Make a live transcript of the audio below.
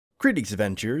Greetings,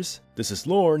 adventurers! This is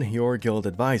Lorne, your guild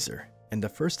advisor, and the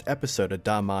first episode of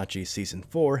DanMachi Season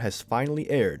 4 has finally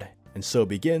aired, and so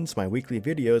begins my weekly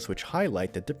videos which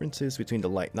highlight the differences between the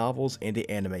light novels and the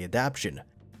anime adaptation.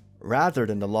 Rather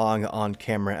than the long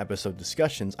on-camera episode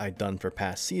discussions I've done for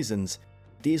past seasons,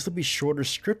 these will be shorter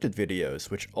scripted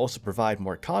videos which also provide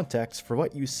more context for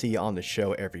what you see on the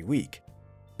show every week.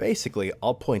 Basically,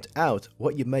 I'll point out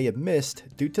what you may have missed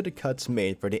due to the cuts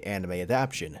made for the anime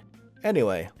adaptation.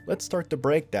 Anyway, let's start the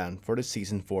breakdown for the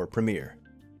Season 4 premiere.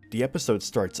 The episode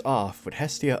starts off with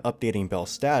Hestia updating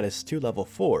Belle's status to level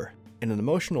 4 in an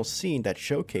emotional scene that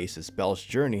showcases Belle's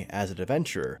journey as an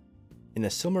adventurer, in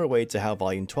a similar way to how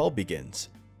Volume 12 begins.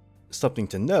 Something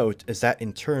to note is that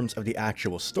in terms of the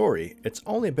actual story, it's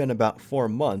only been about 4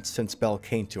 months since Belle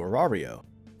came to Arario,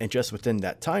 and just within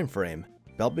that time frame,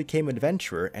 Belle became an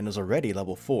adventurer and is already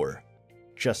level 4.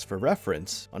 Just for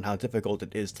reference on how difficult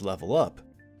it is to level up,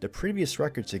 the previous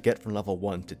record to get from level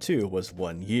 1 to 2 was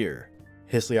 1 year.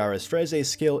 His Liara's Freze's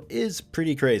skill is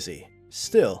pretty crazy.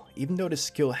 Still, even though this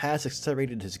skill has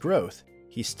accelerated his growth,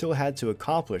 he still had to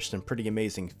accomplish some pretty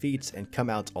amazing feats and come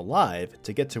out alive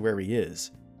to get to where he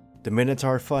is. The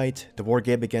Minotaur fight, the war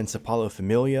game against Apollo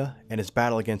Familia, and his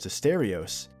battle against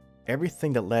Asterios,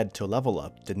 everything that led to a level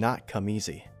up did not come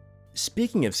easy.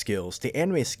 Speaking of skills, the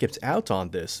anime skipped out on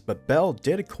this, but Belle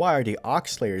did acquire the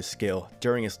Oxslayer's skill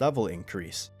during his level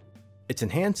increase. It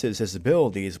enhances his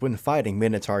abilities when fighting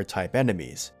Minotaur-type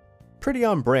enemies. Pretty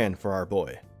on brand for our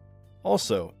boy.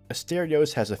 Also,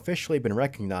 Asterios has officially been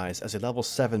recognized as a level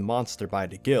 7 monster by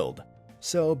the guild,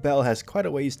 so Belle has quite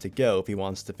a ways to go if he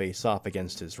wants to face off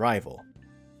against his rival.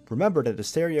 Remember that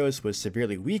Asterios was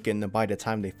severely weakened by the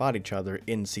time they fought each other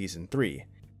in Season 3.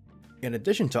 In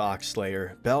addition to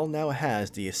Oxslayer, Belle now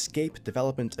has the Escape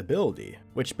Development ability,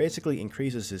 which basically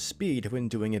increases his speed when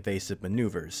doing evasive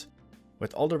maneuvers.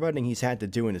 With all the running he's had to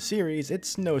do in the series,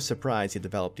 it's no surprise he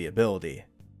developed the ability.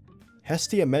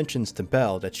 Hestia mentions to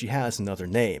Belle that she has another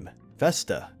name,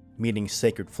 Vesta, meaning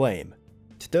Sacred Flame.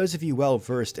 To those of you well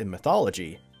versed in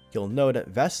mythology, you'll know that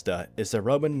Vesta is the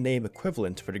Roman name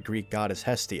equivalent for the Greek goddess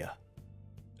Hestia.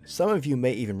 Some of you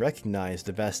may even recognize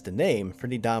the Vesta name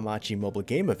from the DanMachi mobile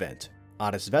game event,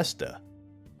 Odyssey Vesta,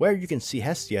 where you can see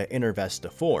Hestia in her Vesta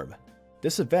form.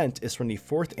 This event is from the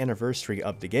 4th anniversary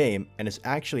of the game and is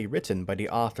actually written by the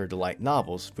author of the light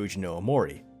novels, Fujino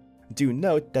Omori. Do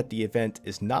note that the event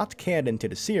is not canon to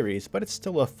the series, but it's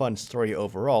still a fun story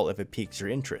overall if it piques your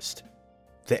interest.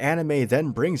 The anime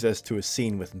then brings us to a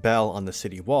scene with Belle on the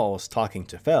city walls talking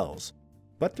to Fels,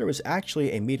 but there was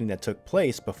actually a meeting that took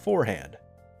place beforehand.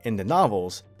 In the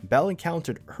novels, Belle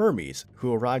encountered Hermes,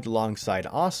 who arrived alongside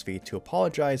Osvi to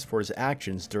apologize for his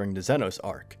actions during the Xenos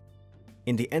arc.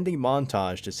 In the ending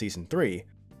montage to Season 3,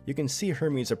 you can see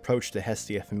Hermes approach the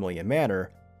Hestia Familia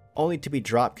Manor, only to be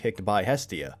drop-kicked by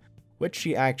Hestia, which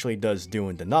she actually does do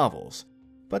in the novels,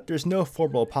 but there's no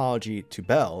formal apology to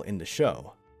Belle in the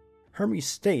show. Hermes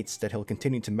states that he'll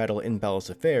continue to meddle in Belle's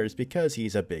affairs because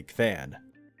he's a big fan.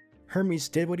 Hermes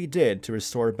did what he did to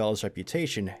restore Belle's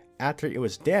reputation after it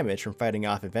was damaged from fighting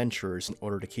off adventurers in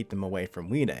order to keep them away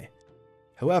from Wine.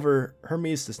 However,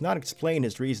 Hermes does not explain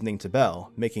his reasoning to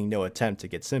Belle, making no attempt to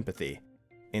get sympathy.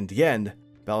 In the end,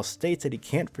 Belle states that he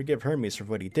can't forgive Hermes for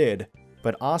what he did,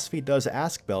 but Osvi does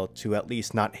ask Belle to at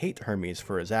least not hate Hermes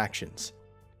for his actions.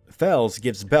 Fels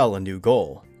gives Belle a new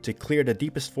goal, to clear the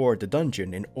deepest floor of the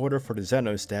dungeon in order for the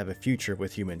Xenos to have a future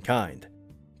with humankind.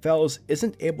 Fels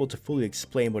isn't able to fully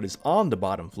explain what is on the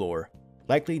bottom floor,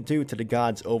 likely due to the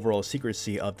god's overall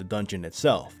secrecy of the dungeon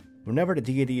itself. Whenever the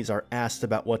deities are asked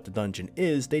about what the dungeon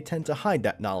is, they tend to hide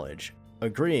that knowledge,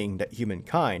 agreeing that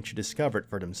humankind should discover it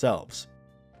for themselves.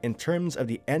 In terms of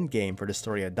the endgame for the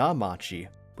story of DanMachi,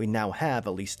 we now have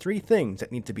at least 3 things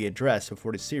that need to be addressed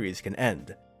before the series can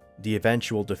end. The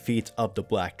eventual defeat of the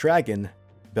Black Dragon,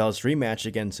 Belle's rematch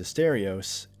against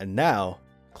Asterios, and now,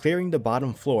 clearing the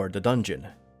bottom floor of the dungeon.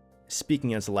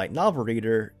 Speaking as a light novel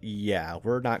reader, yeah,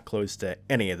 we're not close to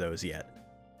any of those yet.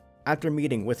 After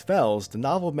meeting with Fels, the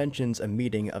novel mentions a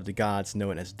meeting of the gods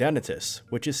known as Danatus,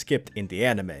 which is skipped in the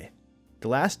anime. The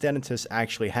last Danatus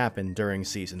actually happened during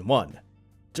Season 1.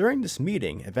 During this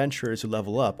meeting, adventurers who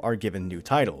level up are given new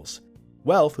titles.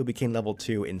 Welf, who became level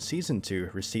 2 in Season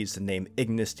 2, receives the name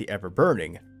Ignis the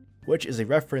Ever-Burning, which is a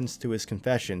reference to his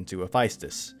confession to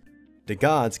Hephaestus. The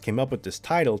gods came up with this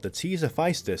title to tease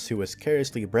Hephaestus, who was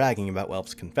carelessly bragging about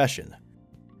Welf's confession.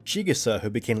 Shigesa,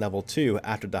 who became level 2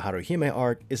 after the Haruhime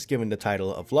arc, is given the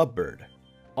title of Lovebird.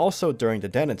 Also during the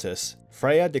Danatus,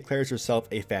 Freya declares herself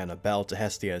a fan of Belle to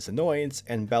Hestia's annoyance,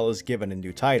 and Belle is given a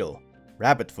new title,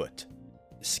 Rabbitfoot.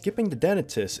 Skipping the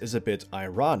dentist is a bit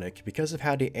ironic because of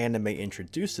how the anime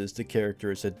introduces the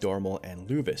characters of Dormal and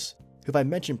Luvis, who I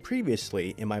mentioned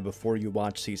previously in my Before You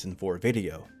Watch Season 4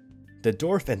 video. The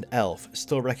dwarf and elf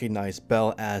still recognize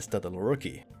Belle as the little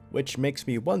rookie, which makes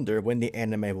me wonder when the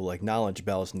anime will acknowledge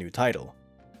Belle's new title.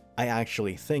 I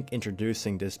actually think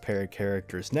introducing this pair of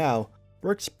characters now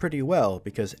works pretty well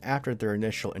because after their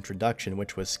initial introduction,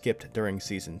 which was skipped during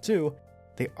Season 2,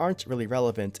 they aren't really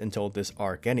relevant until this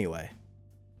arc anyway.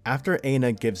 After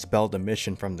Aina gives Belle the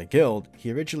mission from the guild,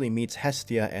 he originally meets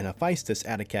Hestia and Hephaestus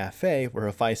at a cafe where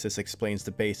Hephaestus explains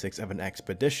the basics of an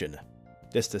expedition.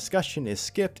 This discussion is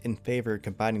skipped in favor of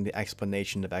combining the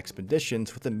explanation of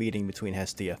expeditions with a meeting between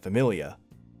Hestia and Familia.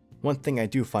 One thing I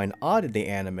do find odd in the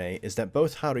anime is that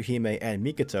both Haruhime and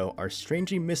Mikoto are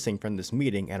strangely missing from this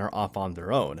meeting and are off on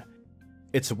their own.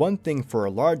 It's one thing for a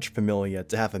large Familia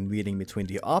to have a meeting between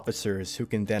the officers who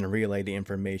can then relay the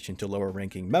information to lower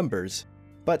ranking members,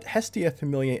 but Hestia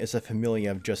Familia is a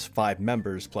Familia of just 5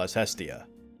 members plus Hestia.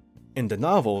 In the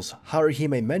novels,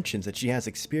 Haruhime mentions that she has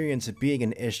experience being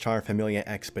in Ishtar Familia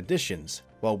expeditions,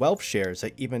 while Welf shares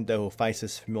that even though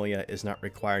Hephaestus Familia is not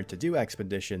required to do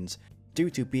expeditions due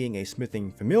to being a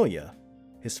smithing Familia,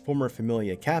 his former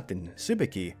Familia captain,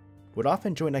 Tsubiki, would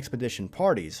often join expedition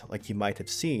parties like you might have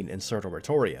seen in Certo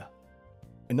Retoria.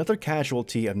 Another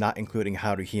casualty of not including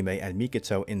Haruhime and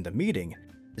Mikoto in the meeting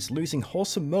is losing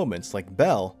wholesome moments like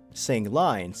Belle saying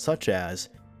lines such as,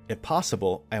 "If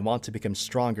possible, I want to become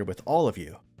stronger with all of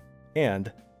you,"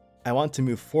 and "I want to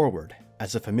move forward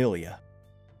as a Familia."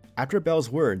 After Belle's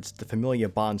words, the Familia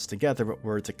bonds together with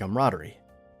words of camaraderie.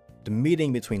 The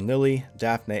meeting between Lily,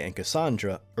 Daphne, and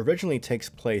Cassandra originally takes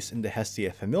place in the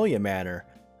Hestia Familia manor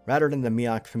rather than the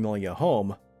Miak Familia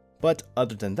home, but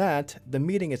other than that, the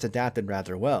meeting is adapted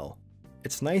rather well.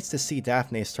 It's nice to see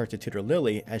Daphne start to tutor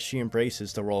Lily as she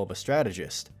embraces the role of a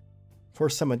strategist. For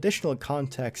some additional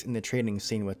context in the training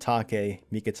scene with Take,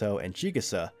 Mikoto, and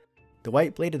Chigusa, the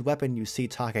white-bladed weapon you see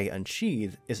Take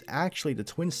unsheathe is actually the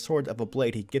twin sword of a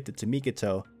blade he gifted to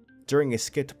Mikoto during a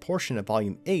skipped portion of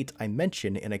Volume 8 I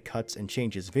mentioned in a Cuts and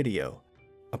Changes video.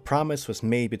 A promise was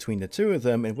made between the two of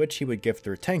them in which he would gift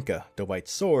her Tenka, the white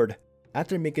sword,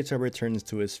 after Mikoto returns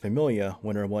to his Familia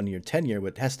when her 1-year tenure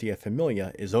with Hestia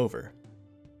Familia is over.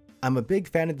 I'm a big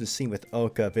fan of the scene with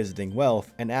Oka visiting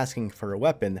Welf and asking for a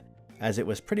weapon, as it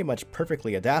was pretty much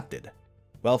perfectly adapted.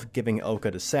 Welf giving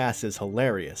Oka the sass is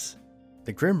hilarious.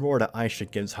 The grim roar that Aisha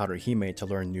gives Haruhime to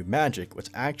learn new magic was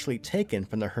actually taken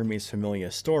from the Hermes Familia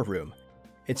storeroom.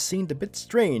 It seemed a bit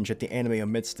strange that the anime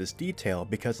omits this detail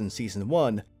because in Season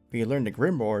 1, we learned that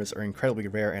grim roars are incredibly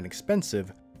rare and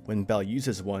expensive when Belle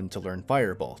uses one to learn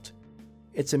Firebolt.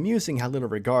 It's amusing how little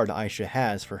regard Aisha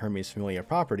has for Hermes Familia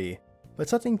property, but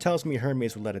something tells me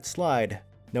Hermes would let it slide,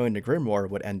 knowing the Grimoire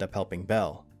would end up helping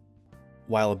Belle.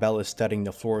 While Belle is studying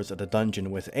the floors of the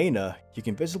dungeon with Aina, you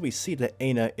can visibly see that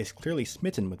Aina is clearly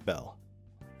smitten with Belle.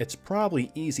 It's probably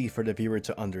easy for the viewer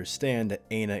to understand that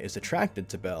Aina is attracted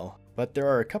to Belle, but there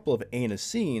are a couple of Aina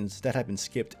scenes that have been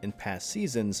skipped in past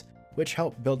seasons which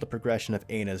help build the progression of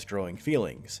Aina's growing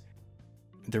feelings.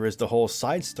 There is the whole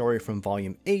side story from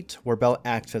Volume 8 where Belle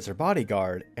acts as her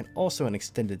bodyguard, and also an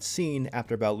extended scene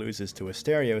after Belle loses to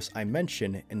Asterios I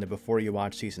mentioned in the Before You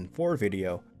Watch Season 4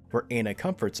 video where Aina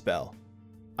comforts Belle.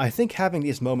 I think having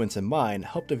these moments in mind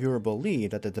helped the viewer believe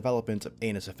that the development of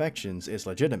Aina's affections is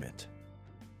legitimate.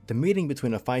 The meeting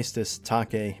between Hephaestus,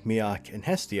 Take, Miak, and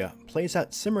Hestia plays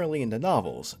out similarly in the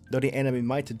novels, though the anime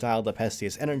might have dialed up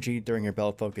Hestia's energy during her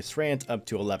Belle-focused rant up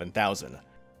to 11,000.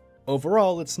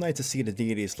 Overall, it's nice to see the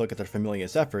deities look at their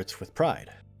Familia's efforts with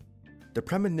pride. The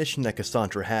premonition that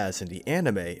Cassandra has in the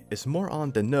anime is more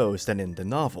on the nose than in the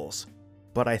novels,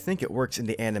 but I think it works in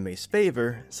the anime's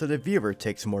favor, so the viewer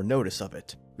takes more notice of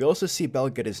it. We also see Belle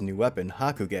get his new weapon,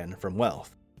 Hakugen, from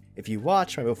Welf. If you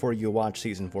watch my Before You Watch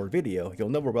Season 4 video, you'll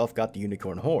know where Welf got the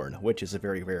unicorn horn, which is a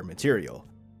very rare material.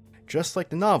 Just like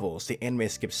the novels, the anime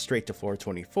skips straight to floor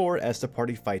 24 as the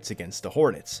party fights against the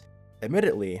Hornets.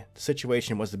 Admittedly, the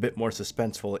situation was a bit more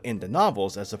suspenseful in the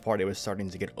novels as the party was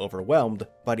starting to get overwhelmed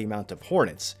by the amount of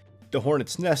Hornets. The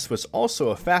Hornet's nest was also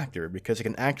a factor because it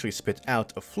can actually spit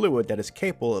out a fluid that is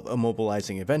capable of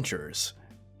immobilizing adventurers.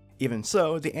 Even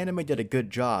so, the anime did a good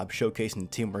job showcasing the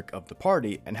teamwork of the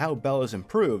party and how Belle is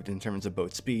improved in terms of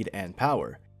both speed and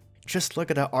power. Just look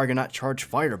at how Argonaut charged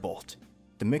Firebolt.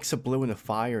 The mix of blue and the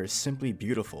fire is simply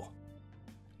beautiful.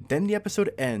 Then the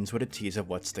episode ends with a tease of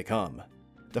what's to come.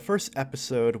 The first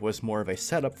episode was more of a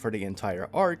setup for the entire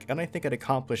arc, and I think it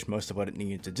accomplished most of what it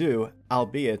needed to do,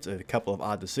 albeit a couple of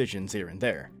odd decisions here and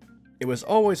there. It was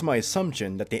always my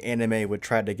assumption that the anime would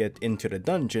try to get into the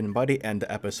dungeon by the end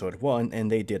of episode 1, and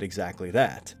they did exactly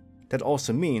that. That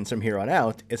also means from here on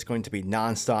out, it's going to be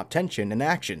non-stop tension and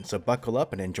action, so buckle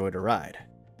up and enjoy the ride.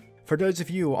 For those of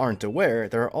you who aren't aware,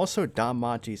 there are also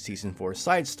DanMachi Season 4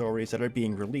 side stories that are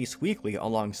being released weekly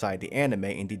alongside the anime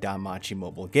in the DanMachi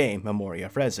mobile game, Memoria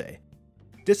Freze.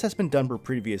 This has been done for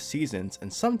previous seasons,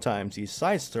 and sometimes these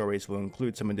side stories will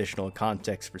include some additional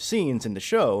context for scenes in the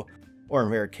show, or in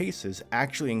rare cases,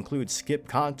 actually include skip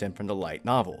content from the light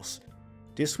novels.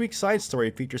 This week's side story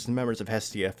features the members of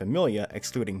Hestia Familia,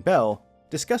 excluding Belle,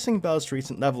 discussing Belle's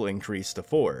recent level increase to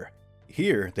 4.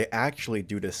 Here, they actually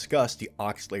do discuss the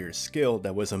Oxlayer's skill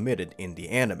that was omitted in the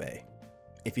anime.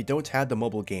 If you don't have the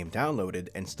mobile game downloaded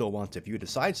and still want to view the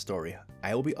side story,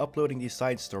 I will be uploading these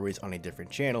side stories on a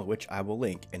different channel which I will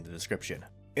link in the description.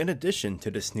 In addition to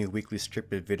this new weekly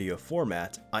scripted video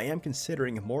format, I am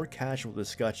considering more casual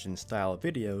discussion style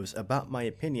videos about my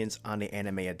opinions on the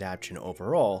anime adaptation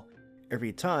overall,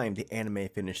 every time the anime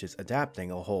finishes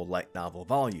adapting a whole light novel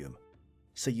volume.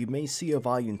 So you may see a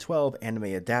Volume 12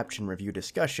 anime adaptation review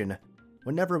discussion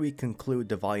whenever we conclude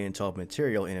the Volume 12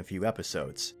 material in a few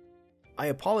episodes. I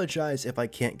apologize if I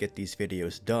can't get these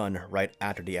videos done right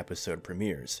after the episode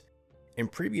premieres. In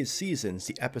previous seasons,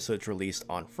 the episodes released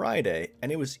on Friday,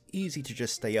 and it was easy to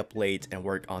just stay up late and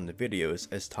work on the videos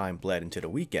as time bled into the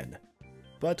weekend.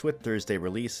 But with Thursday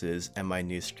releases and my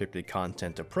new scripted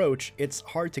content approach, it's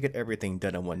hard to get everything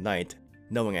done in one night,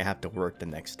 knowing I have to work the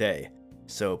next day.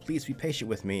 So please be patient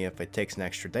with me if it takes an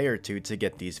extra day or two to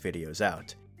get these videos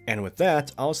out. And with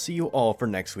that, I'll see you all for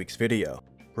next week's video.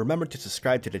 Remember to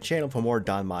subscribe to the channel for more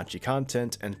DanMachi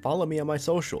content and follow me on my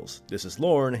socials. This is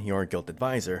Lorne, your guild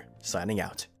advisor, signing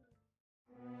out.